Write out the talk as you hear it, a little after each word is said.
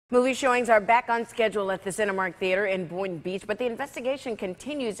Movie showings are back on schedule at the Cinemark Theater in Boynton Beach, but the investigation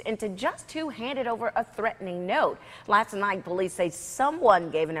continues into just who handed over a threatening note. Last night, police say someone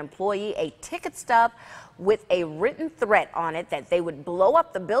gave an employee a ticket stub with a written threat on it that they would blow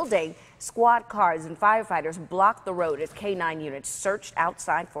up the building. Squad cars and firefighters blocked the road as K-9 units searched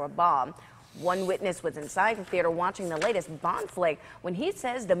outside for a bomb. One witness was inside the theater watching the latest Bond flick when he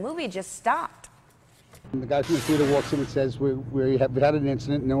says the movie just stopped. And the guy from the theater walks in and says, we had an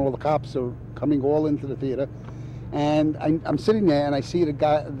incident, and then all the cops are coming all into the theater. And I'm sitting there, and I see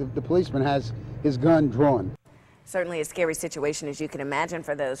the policeman has his gun drawn. Certainly a scary situation, as you can imagine,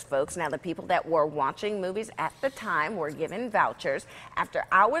 for those folks. Now, the people that were watching movies at the time were given vouchers. After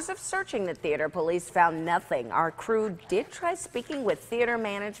hours of searching the theater, police found nothing. Our crew did try speaking with theater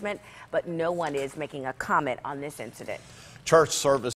management, but no one is making a comment on this incident. Church service